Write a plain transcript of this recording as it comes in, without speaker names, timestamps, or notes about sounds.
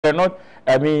not,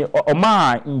 I mean,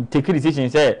 Oma take decision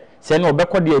say no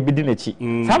back what the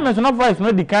ebidinechi. Some is not vice,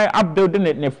 no the kind up building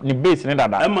the base in that.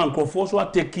 Man can force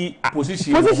what take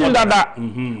position that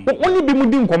only be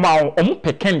moving come out or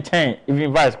peken 10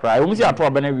 even vice cry. We see a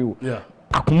trouble view. Yeah.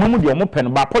 Akumamu the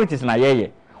open but politics na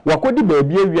ye. Wakodi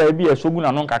baby a shogun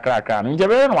and non kakra. In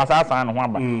Japan was asked and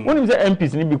one. When you say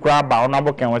MPs need be crab by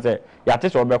honorable can was a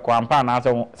yatis or Becquampan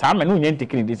answer some and no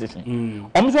taking decision.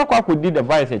 Almost what could did the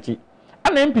vice a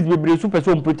and MPs be super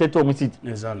so protect home seat.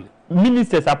 Exactly.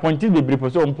 Ministers appointed the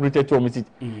brief so protect home seat.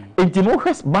 And no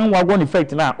has bandwagon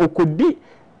effect now, or could be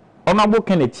honorable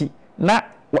Kennedy. Now,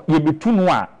 you be too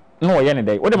no any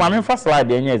day. What the mammy first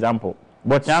slide, any example.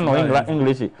 But I know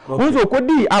English. Also, could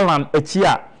be Alan a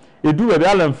cheer. You do a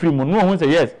Alan Freeman, no one say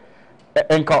yes.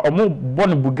 And call a more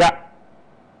born buga.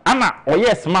 Anna, or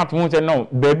yes, smart won't say no.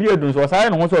 Baby, was I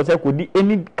and also could be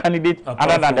any candidate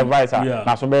other than the vice.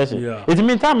 It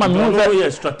means time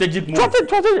I'm strategic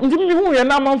move. You're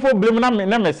not for blaming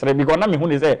necessary because I'm who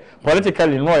is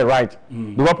politically no right.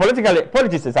 Because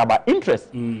politics is about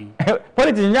interest.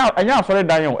 Politics now, and now sorry,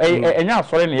 Daniel, and now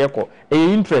sorry, Nieko, a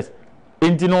interest.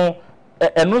 And you know,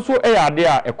 and also a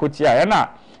idea a cotia, and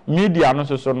media no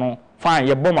so no fine,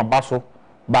 your bomber basso,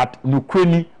 but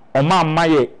Ukraine. O man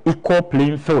my equal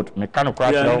playing field mechanical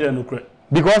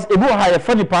because it will have a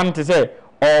funny point to say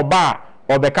or bar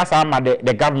or because I'm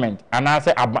the government and I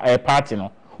say a party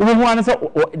no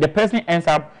the person ends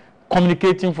up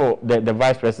communicating for the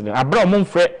vice president. I brought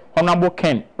Mumfre Honorable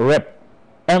Ken rep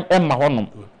Emma Honum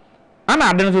and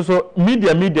I then also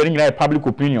media in public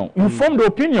opinion. You form the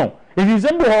opinion if you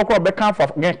resemble how become for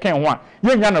Ken one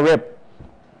you're gonna rep.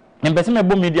 And personal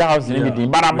media house and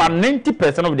everything, but about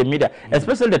 90% of the media,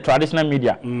 especially the traditional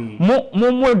media, more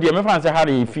the me fan say how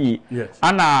they feel.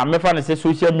 And me fan say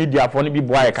social media for any be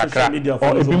boy kakra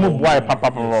or be more boy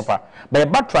papa.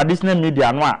 But traditional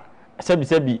media no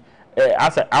say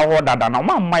as I heard that na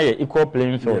my equal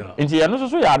playing field. Nti ya no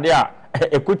so ya there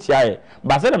ekotia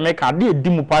but say the make a dey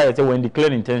dimu pa say when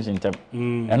declare intention tem.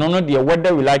 And no the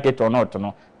whether we like it or not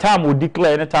no. Time will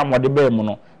declare any time what the be mu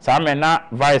no. Some na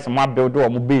vice ma build or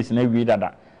base na wi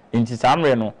dada nti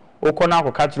samre no okona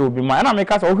ko catch obi ma na make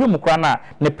us ohwe mukra na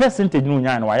ne percentage no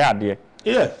nya na wa ya de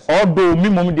yes although me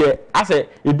mom de ase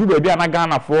edu ba bia na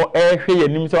Ghana for hwe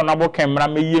yanim se onabo camera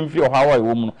me yem fi o hawo e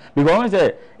wo mu no because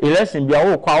say election bia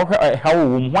wo kwa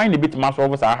hawo wo mu hwan ne bit ma so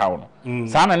wo sa hawo no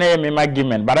sa na na me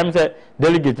argument but am say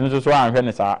delegate no so anhwe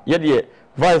ne sa ye de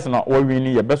vice no wo wi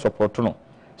ni ye be support no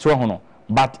so ho no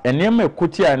but enema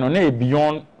ekotia no na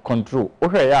beyond control.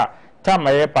 Okay, yeah. Time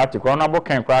my party, honorable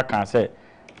can say,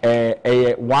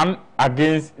 one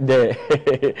against the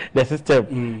the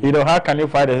system. You know how can you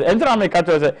fight it? And I make a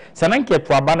say, Sananke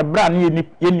to a band brand new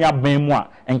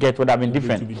and get would have been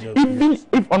different. Even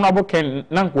if honorable can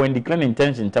not go and declare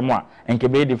intention, Tamwa and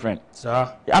can be different.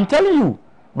 Sir, I'm telling you.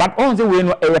 But on the way,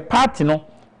 a party no,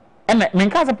 and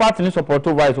Minkasa party no support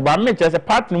to vice, but make as a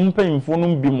party no paying for no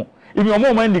bimo. If your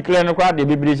moment declare no crowd, the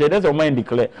baby said, that's a man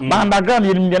declare. But underground,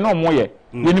 you didn't know more yet.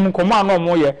 You didn't command no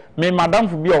more yet. May Madame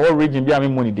for be a whole region be a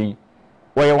money day.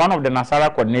 Where one of the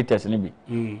Nasara coordinators, maybe.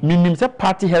 Meaning, the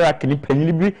party hierarchy,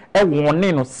 penny a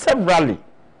warning severally.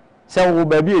 So,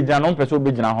 baby, a non person be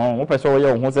in a home,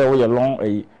 person who say, oh,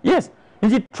 long. Yes,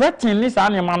 is it threatening this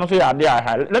animal?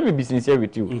 Let me be sincere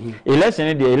with you.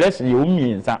 Election, the election, you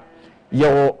mean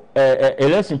your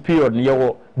election period,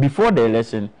 your before the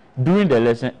election. During the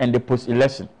election and the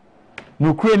post-election.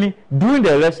 Ukraine, during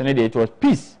the election, it was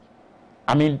peace.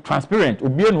 I mean, transparent.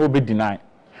 Obian will be denied.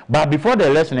 But before the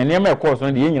election, and of course,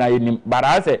 when the Union, but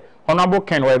I say, Honorable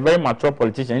Ken was a very mature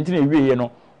politician. Until you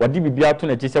know, what did be out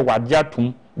to say, what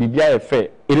Jatum, be a fair.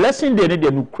 Election day,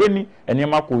 the Ukraine and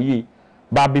Yamaku.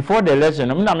 But before the election,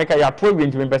 I'm not making a 12%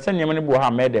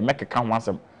 Yamani made a make a count once.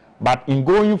 But in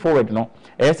going forward, no,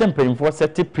 SM paying for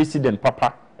setting precedent,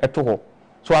 Papa, at all.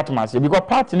 So what must because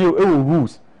party new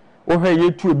rules. Oh, hey, you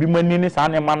two be money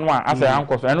san a man one as a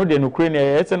uncle. I know the Ukraine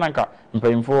is an anchor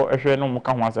paying for a share no more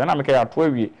once and I make a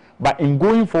 12 but in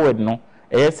going forward, no,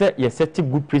 a set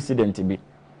good precedent to be.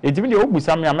 It's even the old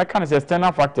some American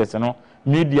external factors, you know,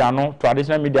 media, no,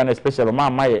 traditional media, and especially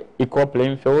my equal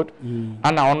playing field, and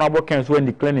our honorable can when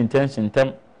declaring intention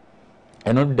term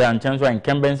and not the chance and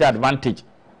incumbency advantage.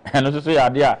 And also say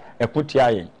idea a put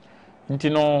here. You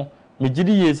know.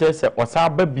 Mijidi says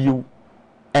Osaba Biu,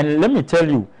 and let me tell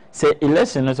you, say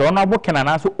election is honorable can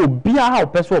answer Obia how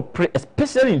person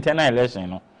especially internal election, you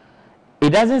know. It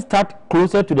doesn't start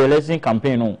closer to the election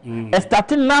campaign, no. It's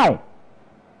starting now.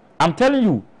 I'm telling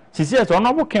you, she says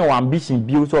honorable can ambition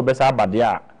bill so best about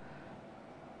there.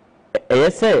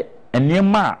 Say a near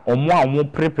ma or more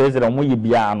pre-president or more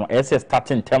yibiano,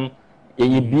 starting term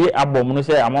ye bie abom no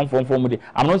say amanfo mu de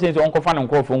I'm not saying so onko fa ne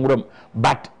nkofo nwuram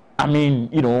but I mean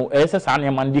you know ese sa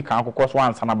na man di kan akokọ so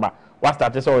ansa na ba what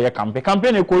start say o ye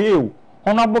campaign e koye o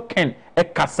honorable Ken e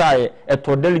kasa e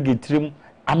to delegate trim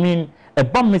I mean a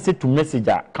bomb message to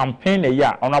messenger campaign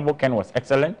honorable Ken was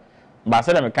excellent but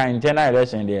say them kind internal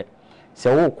election there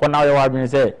say wo ko na we wa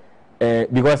say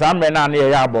because I'm na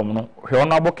ya abom no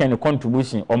honorable Ken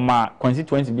contribution on my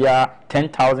constituency bia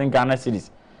 10,000 Ghana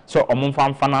cedis so omon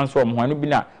fam finance omon hanu bi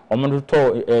na omon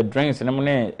to drinks na mo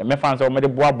ne me fan say omon de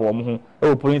boabo omon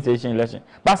ho polling station election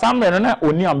but some na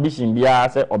oni ambition bia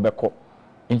say obeko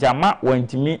njama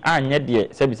wantimi anye de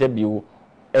sebi wo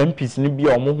MPs ni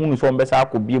bia omon hunu so ombesa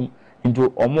akobiem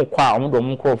into omon kwa omon do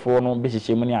omon crofo no be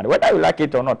hihye mu ni ade whether you like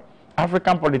it or not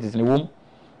African politics ni wom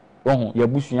ohun ya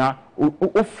busua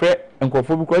o frɛ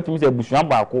nkofo bi kwatimi sɛ busua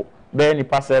baako be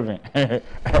nipa 7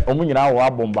 omon nyina wo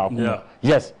abom baako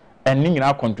yes and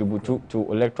nyina contribute to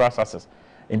electoral success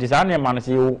it is an man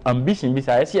say ambition bi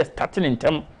say starting in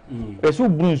term so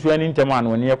brunsu ani ntem an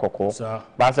woni ekoko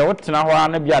but say what tena ho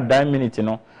na bia dan minute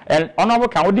no and honorable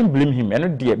can wouldn't blame him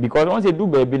and dear because once they do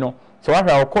baby no so what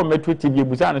I call metro TV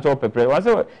busa and so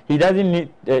pepper he doesn't need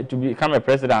to become a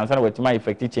president and what my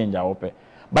effective change our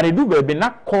but they do baby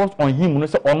not cause on him no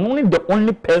say only the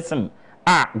only person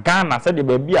Ghana said the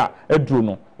baby edru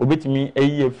no obetimi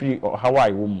eyi free or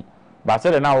Hawaii wo but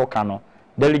said na wo ka no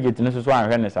delegate no so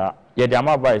anhwe ne sa ye de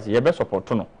ama advice ye be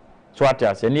support no so ati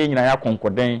ase ne nyina ya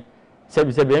konkoden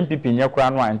sebi MPP nya kura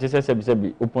no anti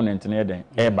sebi opponent ne den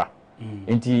eba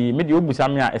enti me de obusa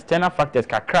me external factors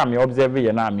kakra me observe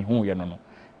ye na me hu ye no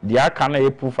de aka na e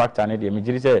proof factor ne de me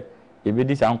giri se e be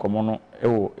di sa nkomo no e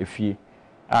wo efie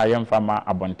ye mfa ma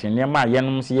abonten ne ma ye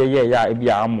no se ye ya e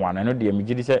bia amoa na no de me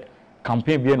giri se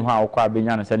campaign bi no ha akọ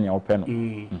abenya no se ne ope no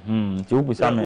nti obusa me